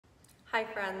Hi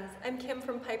friends, I'm Kim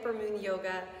from Piper Moon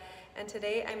Yoga, and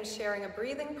today I'm sharing a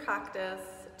breathing practice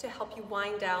to help you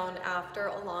wind down after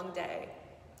a long day.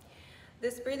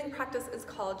 This breathing practice is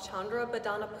called Chandra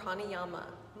Bhedana Pranayama,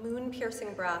 moon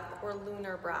piercing breath or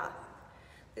lunar breath.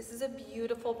 This is a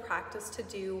beautiful practice to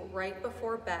do right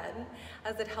before bed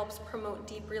as it helps promote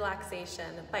deep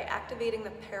relaxation by activating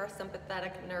the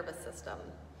parasympathetic nervous system.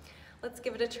 Let's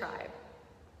give it a try.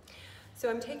 So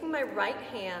I'm taking my right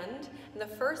hand, and the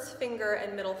first finger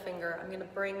and middle finger I'm going to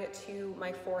bring to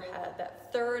my forehead,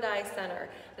 that third eye center.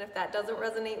 And if that doesn't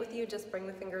resonate with you, just bring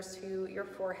the fingers to your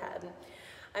forehead.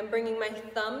 I'm bringing my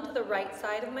thumb to the right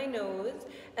side of my nose,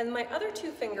 and my other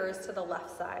two fingers to the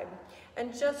left side.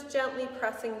 And just gently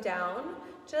pressing down,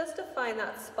 just to find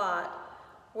that spot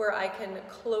where I can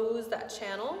close that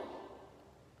channel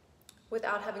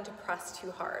without having to press too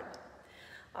hard.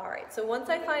 All right, so once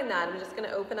I find that, I'm just going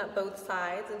to open up both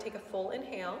sides and take a full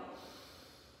inhale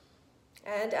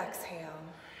and exhale.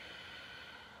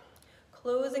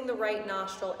 Closing the right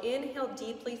nostril, inhale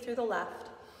deeply through the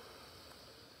left.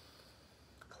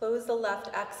 Close the left,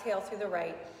 exhale through the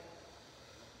right.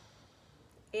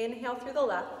 Inhale through the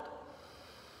left.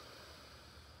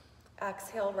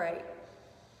 Exhale right.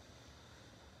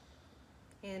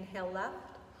 Inhale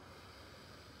left.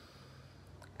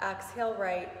 Exhale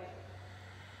right.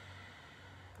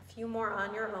 A few more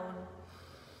on your own.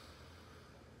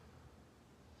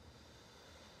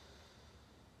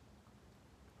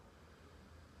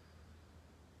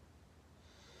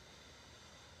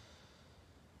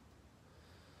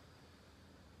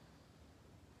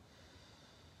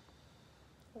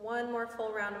 One more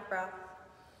full round of breath.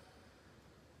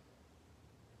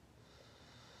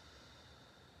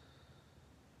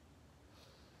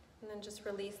 And then just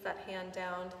release that hand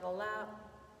down to the lap.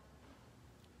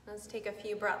 Let's take a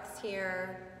few breaths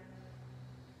here.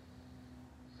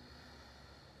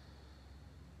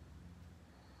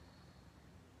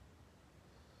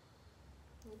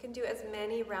 You can do as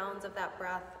many rounds of that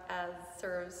breath as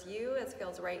serves you, as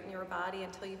feels right in your body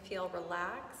until you feel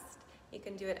relaxed. You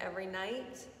can do it every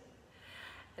night.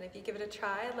 And if you give it a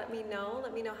try, let me know.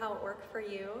 Let me know how it worked for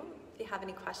you. If you have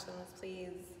any questions,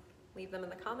 please leave them in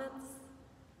the comments.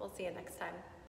 We'll see you next time.